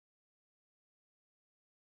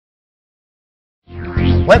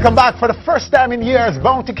Welcome back. For the first time in years,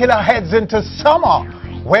 Bounty Killer heads into summer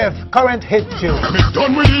with current hit tunes.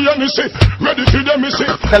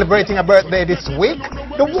 Celebrating a birthday this week,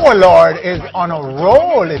 the Warlord is on a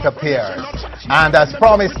roll, it appears. And as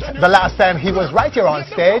promised the last time he was right here on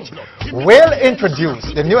stage, we'll introduce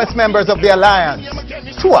the newest members of the Alliance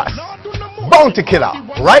to us. Bounty Killer,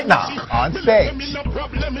 right now, on stage.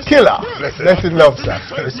 Killer, blessed love, sir.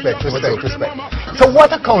 Respect. So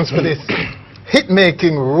what accounts for this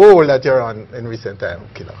hit-making role that you're on in recent time,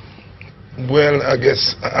 Killer? Well, I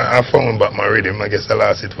guess I found back my rhythm. I guess I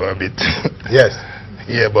lost it for a bit. Yes.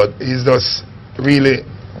 Yeah, but it's just really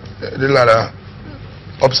a lot of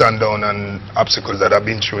ups and downs and obstacles that I've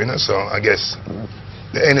been through, you know? So I guess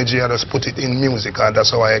the energy, I just put it in music, and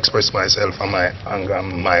that's how I express myself and my anger,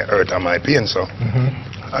 and my hurt and my pain. So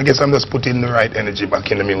I guess I'm just putting the right energy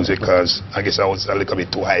back in the music, because I guess I was a little bit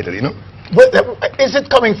too idle, you know? But is it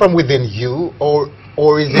coming from within you, or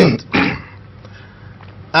is it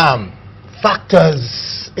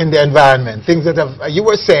factors in the environment, things that have, you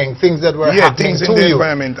were saying, things that were happening things in the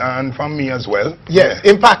environment and from me as well. Yes,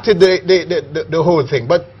 impacted the whole thing.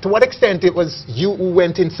 But to what extent it was you who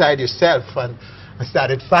went inside yourself and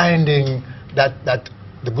started finding that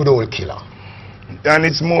the good old Killer? And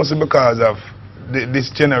it's mostly because of this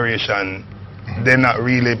generation. They're not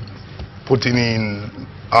really putting in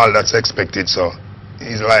all that's expected. So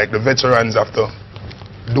it's like the veterans have to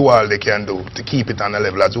do all they can do to keep it on a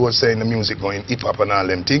level. As we were saying, the music going hip-hop and all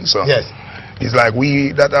them things. So yes, it's like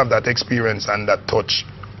we that have that experience and that touch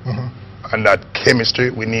and that chemistry,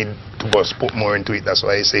 we need to just put more into it. That's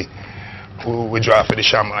why I say we draw for the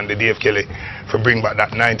Sham and the Dave Kelly for bring back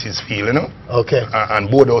that 90s feel, you know? Okay. And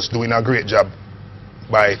both of us doing a great job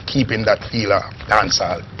by keeping that feel of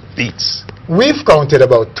dancehall beats. We've counted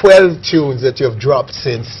about 12 tunes that you've dropped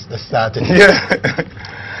since the start of the year.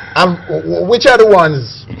 Which are the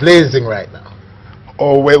ones blazing right now?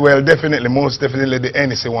 Oh, well, definitely, most definitely the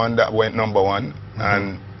NEC one that went #1.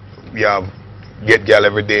 And we have Get Girl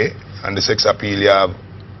Every Day, and the Sex Appeal, you have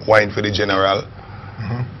Wine for the General.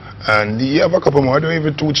 And you have a couple more. I don't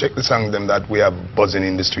even check the songs them that we have buzzing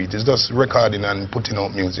in the street. It's just recording and putting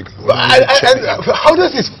out music. How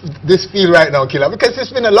does this feel right now, Killer? Because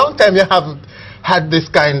it's been a long time you haven't had this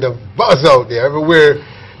kind of buzz out there everywhere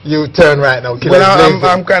you turn right now. Killer, well,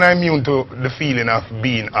 I'm kind of immune to the feeling of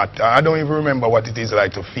being hot. I don't even remember what it is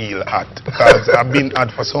like to feel hot, because I've been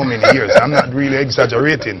hot for so many years. I'm not really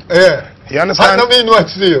exaggerating. Yeah. You understand? I don't mean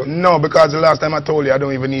much to you. No, because the last time I told you I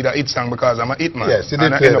don't even need a hit song because I'm a hit man. Yes, you did.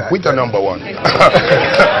 And I end up with a #1.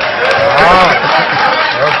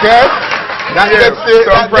 Okay.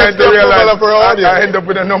 So I'm trying to realize I end up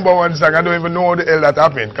with a #1 song. I don't even know the hell that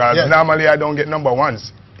happened, because normally I don't get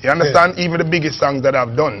 #1s. You understand? Even the biggest songs that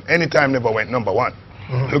I've done, Anytime never went #1.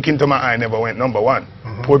 Look Into My Eye never went #1.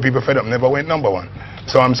 Poor People Fed Up never went #1.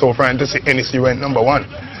 So I'm so frightened to see NEC went #1.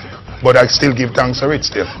 But I still give thanks for it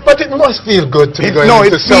still. But it must feel good to be going No,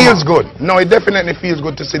 into it feels good. No, it definitely feels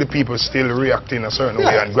good to see the people still reacting a certain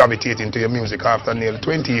way and gravitating to your music after nearly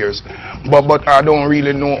 20 years. But I don't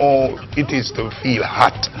really know how it is to feel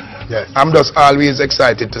hot. Yes. I'm just always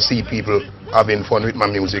excited to see people having fun with my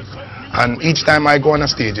music. And each time I go on a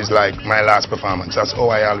stage is like my last performance. That's how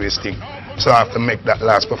I always think. So I have to make that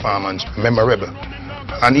last performance memorable.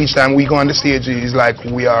 And each time we go on the stage, it's like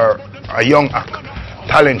we are a young act.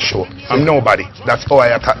 Talent show. I'm nobody. That's how I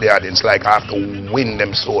attack the audience. Like I have to win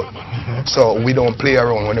them soul. So we don't play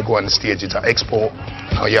around when you go on the stage. It's an expo.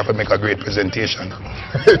 You have to make a great presentation.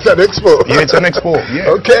 It's an expo. Yeah, it's an expo. Yeah.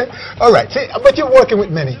 Okay. All right. See, but you're working with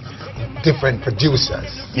many different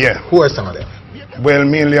producers. Yeah. Who are some of them? Well,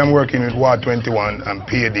 mainly I'm working with Ward 21 and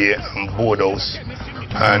Payday and Boardhouse.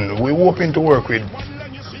 And we're hoping to work with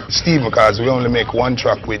Steve, because we only make one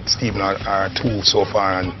track with Steve, or two so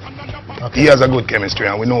far. And he has a good chemistry,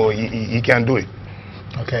 and we know he can do it.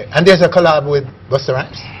 Okay. And there's a collab with Busta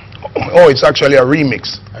Rhymes? Oh, it's actually a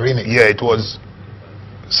remix. A remix? Yeah, it was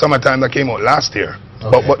Summertime that came out last year.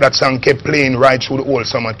 Okay. But that song kept playing right through the whole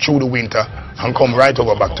summer, through the winter, and come right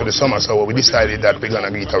over back to the summer. So we decided that we're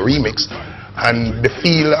going to get a remix. And the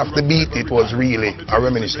feel of the beat, it was really a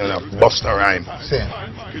reminiscence of Busta Rhymes. Same.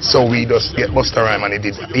 So we just get Busta Rhymes, and he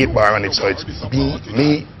did 8 bar on it, so it's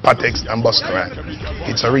me, Patexx, and Busta Rhymes.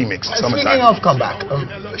 It's a remix. Speaking of comeback,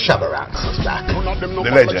 SHEBA is back.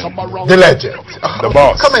 The legend. The legend. The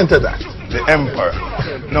boss. Come into that. The emperor.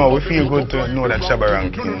 No, we feel good to know that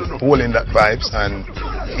SHEBA is holding that vibes, and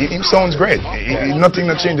it sounds great. Nothing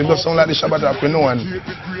that changed. It does sound like the SHEBA that we know, and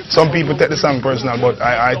some people take the song personal, but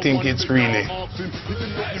I think it's really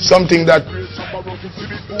something that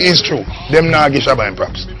is true. Them not give SHEBA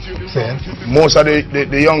props. Most of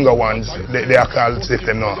the younger ones, they are called as if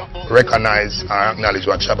they not recognize or acknowledge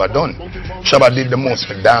what SHEBA done. SHEBA did the most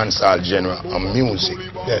for dancehall genre and music.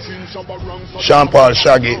 Yes. Sean Paul,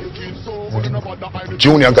 Shaggy,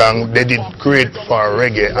 Junior Gang, they did great for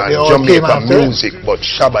reggae and Jamaican music, but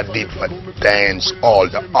SHEBA did for dance, all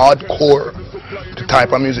the hardcore, the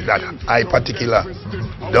type of music that I particular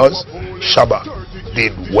does. SHEBA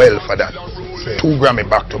did well for that. 2 Grammy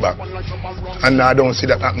back to back, and I don't see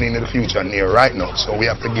that happening in the future near right now, so we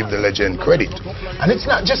have to give the legend credit. And it's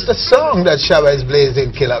not just a song that SHEBA is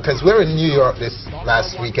blazing killer, because we're in New York this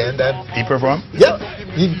last weekend and he performed? Yeah,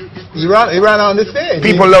 he ran on the stage.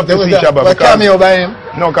 People love to see SHEBA because cameo by him.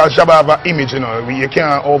 No, because SHEBA have an image, you know, you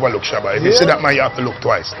can't overlook SHEBA. If you see that man, you have to look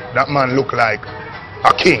twice. That man look like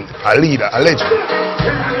a king, a leader, a legend.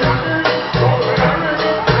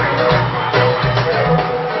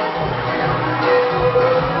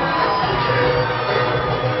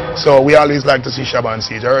 So we always like to see SHEBA on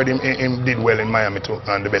stage. I heard him did well in Miami too,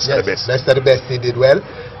 and the best of the best. Best of the best, he did well.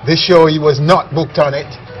 This show, he was not booked on it.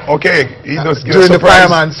 Okay, he just during the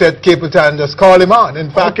fireman said Capleton just call him on.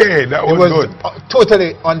 In fact, okay, that was good.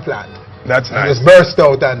 Totally unplanned. That's nice. He just burst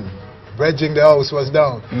out and bridging the house was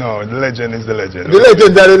down. No, the legend is the legend. The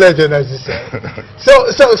legend is the legend, as you say.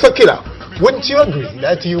 So Killer, wouldn't you agree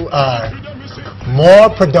that you are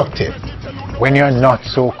more productive when you're not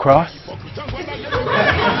so cross?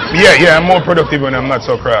 Yeah, I'm more productive when I'm not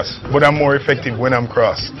so cross, but I'm more effective when I'm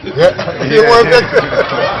cross. Yeah, you're more effective.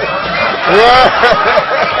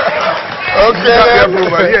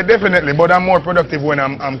 Okay. Yeah, definitely, but I'm more productive when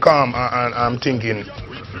I'm calm and I'm thinking,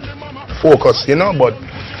 focus, you know, but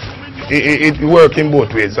it works in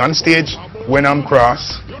both ways. On stage, when I'm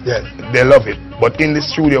cross, yes, they love it, but in the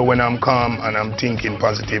studio, when I'm calm and I'm thinking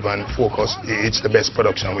positive and focused, it's the best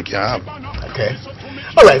production we can have. Okay.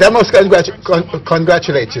 All right, I must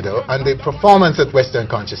congratulate you, though, on the performance at Western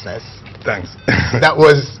Consciousness. Thanks. That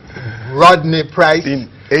was Rodney Price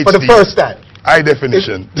in HD. For the first time. High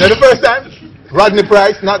definition. Not the first time? Rodney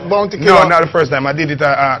Price, not Bounty Killer? No, not the first time. I did it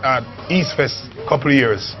at East Fest a couple of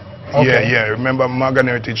years. Okay. Yeah. Remember Morgan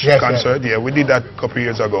Heritage concert? Yes. Yeah, we did that a couple of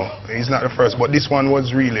years ago. It's not the first, but this one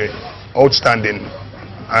was really outstanding.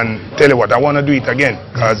 And tell you what, I want to do it again,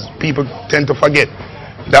 because people tend to forget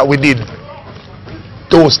that we did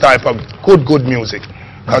those type of good music.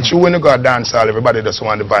 Because when you go to dance hall, everybody just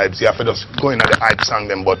want the vibes. You have to just go in at the hype song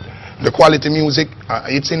them, but the quality music,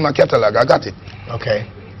 it's in my catalog. I got it.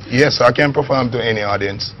 Okay. Yes, I can perform to any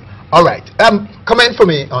audience. All right. Comment for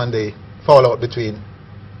me on the fallout between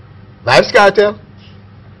Vybz Kartel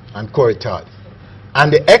and Corey Todd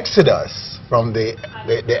and the exodus from the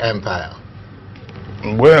empire.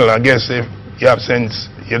 Well, I guess if you have sense,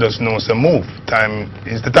 you just know some move. Time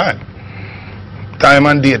is the time. Time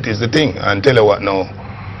and date is the thing. And tell you what now,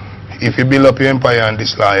 if you build up your empire and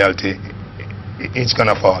disloyalty, it's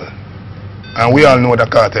gonna fall. And we all know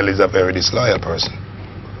that Kartel is a very disloyal person.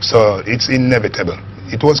 So it's inevitable.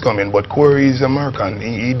 It was coming, but Corey is American.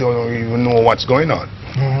 He don't even know what's going on.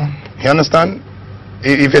 You understand?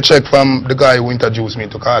 If you check from the guy who introduced me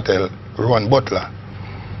to Kartel, Ron Butler,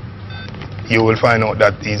 you will find out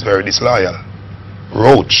that he's very disloyal.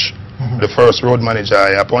 Roach, the first road manager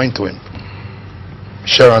I appoint to him.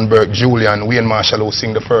 Sharon Burke, Julian, Wayne Marshall who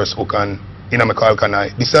sing the first hook on In a McCall Can I.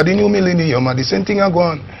 This is the new millennium, the same thing I go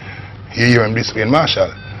on. You hear him this Wayne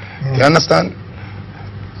Marshall. You understand?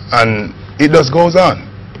 And it just goes on.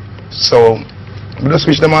 So we just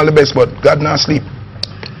wish them all the best, but God not sleep.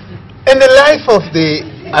 In the life of the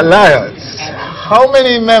Alliance, how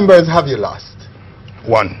many members have you lost?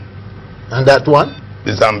 One. And that one?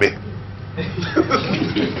 The zombie.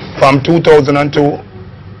 From 2002,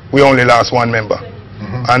 we only lost one member.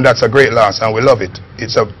 And that's a great loss, and we love it.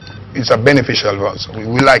 It's a beneficial for us.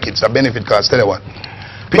 We like it. It's a benefit, because tell you what,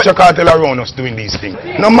 picture Kartel around us doing these things.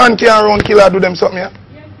 No man can run killer do them something. Yeah?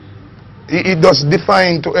 It does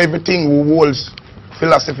define to everything who holds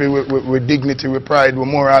philosophy with dignity, with pride, with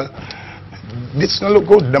moral. This don't look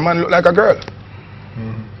good. The man look like a girl.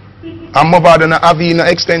 I'm more than a Avino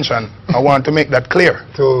extension. I want to make that clear.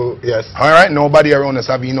 Yes. All right. Nobody around us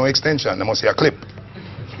have no extension. There must be a clip.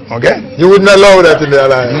 Okay? You wouldn't allow that in the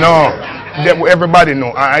Alliance? No. Everybody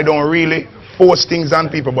know. I don't really force things on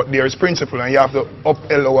people, but there is principle, and you have to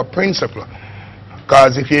uphold our principle.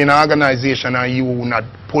 Because if you're in an organization and you're not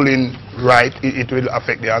pulling right, it will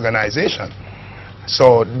affect the organization.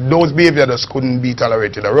 So those behaviors couldn't be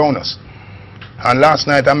tolerated around us. And last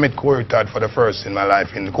night I met Corey Todd for the first in my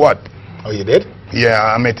life in the quad. Oh, you did? Yeah,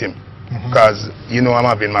 I met him. Because, you know, I'm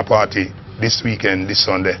having my party this weekend, this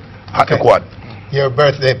Sunday, at the quad. Your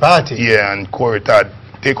birthday party? Yeah, and Corey Todd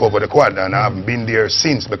take over the quad, and I haven't been there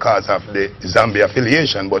since because of the Zambia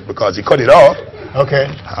affiliation, but because he cut it off, okay,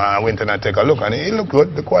 I went and I take a look, and it looked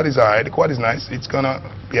good. The quad is alright, the quad is nice. It's gonna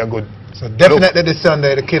be a good. So definitely this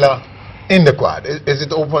Sunday, the Killer in the quad. Is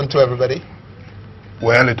it open to everybody?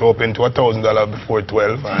 Well, it opened to $1,000 before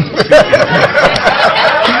 12, and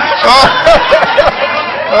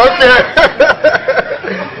okay.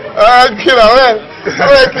 Killer, well.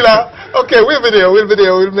 All right, Killer. Okay, we'll be there.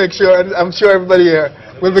 We'll make sure, and I'm sure everybody here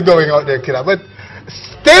will be going out there, Killer. But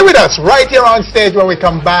stay with us right here on stage when we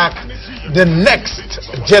come back. The next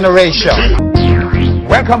generation.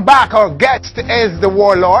 Welcome back. Our guest is the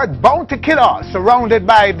Warlord, Bounty Killer, surrounded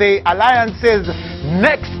by the Alliance's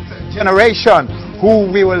next generation,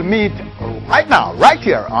 who we will meet right now, right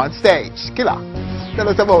here on stage. Killer, tell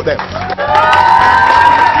us about them.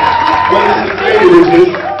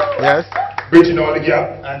 Yes. Bridging all the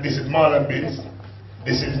gap, and this is Marlon Beans,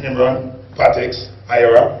 this is Nymron, Patexx,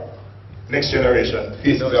 Iyara, next generation,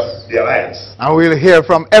 this is the Alliance. And we'll hear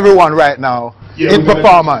from everyone right now in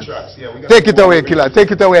performance. Take it away, Killer,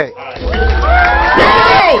 take it away.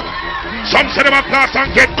 Some set them up last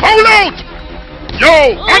and get cold out! Yo,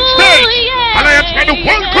 on stage! Yeah, Alliance got the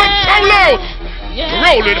one club sound out!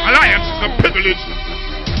 Rolling Alliance is a privilege.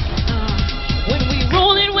 When we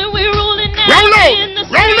rolling now. Roll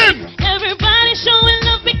out! Rolling! Everybody showing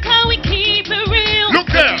love because we keep it real. Look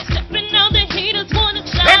there! Stepping out, the haters wanna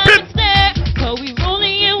stop and stare. But we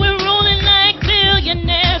rolling, yeah, we're rolling like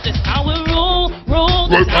billionaires. That's how we roll.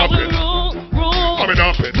 That's how we roll. Coming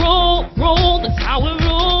up it. Roll, that's how we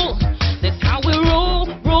roll. That's how we roll.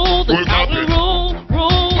 That's how we roll.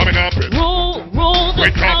 Coming up it. Roll,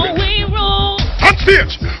 that's how we roll. On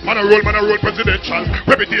stage! Man a roll presidential.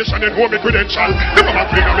 Reputation and home credential. Never my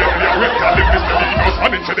finger make me a rectal. If this the house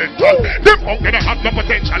unincidental. Them punk gonna have no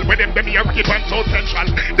potential. When them me a wicked one so central.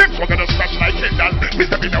 Them so gonna scratch like Kendall.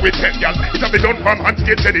 Mr. Bina with 10 gal. It have been done from hand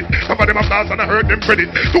stage edit. Some of them applause and I heard them credit.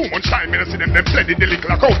 2 months time me see them blended. The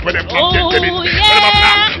little account where them punk get debit.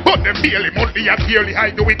 Yeah. But them daily, monthly and yearly. I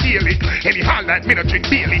do it daily. Any hall like me no drink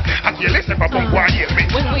daily. And you listen for punk who hear me.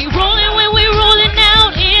 When we rolling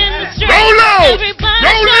out in the street. Roll out! Everybody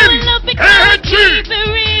Rolling! showing love because we keep it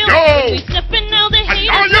real. Yo! We stepping out, the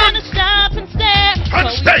haters wanna stop and stare. On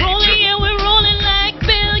stage! We're rolling like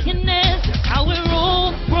billionaires. That's how we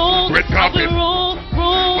roll. Red That's how we carpet. roll.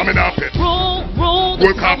 Coming up it. Roll.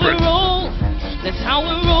 Red That's how we carpet. roll. That's how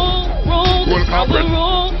we roll. Red That's how we carpet.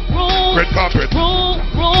 roll. Red carpet. Roll.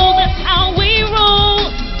 That's how we roll.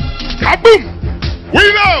 Kaboom!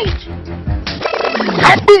 Wheel out!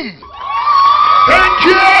 Kaboom! Thank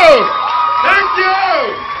you! Thank you!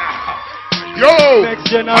 Yo! Next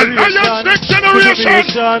generation. Alliance next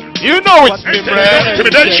generation! You know it's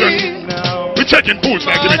Intimidation! We're checking fools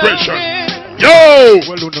like immigration! Yo!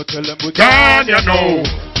 Well, who no tell them we Can you know?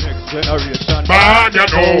 Next generation. Man, you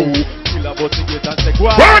know! Kill about to get and take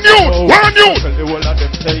Warn you! Warn you! Tell the whole of them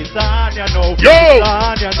say it's on, you know. Yo! It's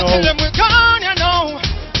on, you know. Tell them we gone, you know.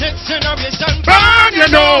 Next generation. Man, you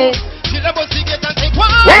know! Kill about to get and take Warn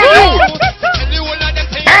you! Tell the whole of them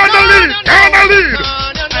say it's Can on, lead! you know. Can lead!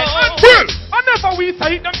 On, you know. Well! Whenever we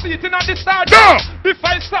say them sitting at the start, Da! the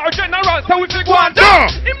 5-star general, so we figure one. Da!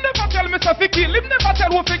 Him never tell me so fi kill, him never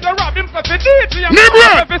tell who figure rob him so fi DJ.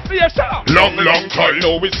 Nymron! Long Long time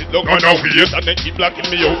now we sit down on our waist and they keep blocking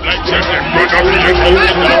me out like them run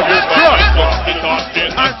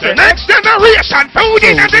next generation food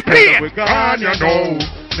in the plate. We gone, you know.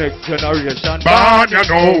 Next generation. Man, you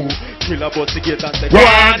know. Kill about to get and take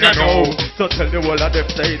One, you know. So tell the whole of them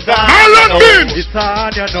say it's on, Marlon you know. Beans! It's on,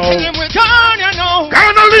 you know. Tell them we gone, you know.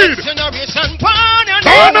 Gonna lead! Next generation. Born, you know.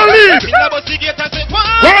 Gonna lead! Kill about to get and take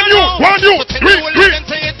One you! So tell the whole of them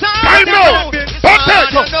say it's on, Time you now! know. It's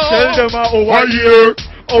Patexx! on, you know. Tell them Over year,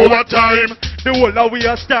 over time, the whole of we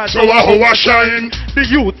are stand. so our shine, The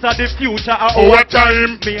youths are the future of over our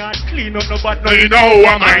time. Me and clean up no bad no. You know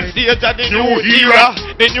our mind. Stage of the New era,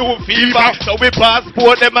 the new fever. So we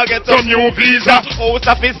passport them again Some new visa, house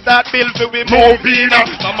of it start build for we moving up.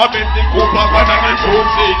 Mama been the Cooper one of me food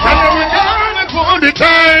And we gonna for the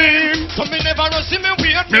time. So me never rush me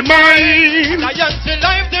wait. Me mind, Lion till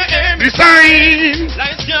life the end. the sign.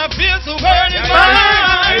 Life can't feel so very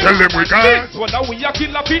fine. Tell them we got Well, now we a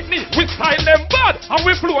kill a pitney, we style them bad, and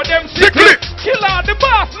we flow them sickly. Kill all the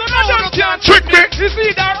boss, none of them can Trick me. It's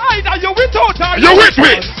either either you without or You with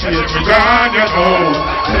me? We gone, you know.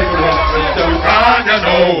 We gone, you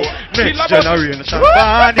know. Next generation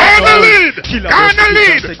ban Gonna lead! Kill Gonna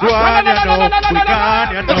lead! Go on, you know. We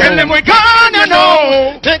gone, you know. Tell them we gone, you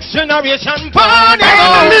know. Next generation born, you Gonna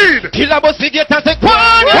know. lead! Kill a bus to get and take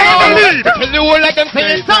one, you Gonna know. lead! Tell the whole like them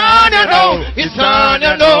say it's on, you know. It's on,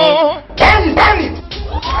 you know.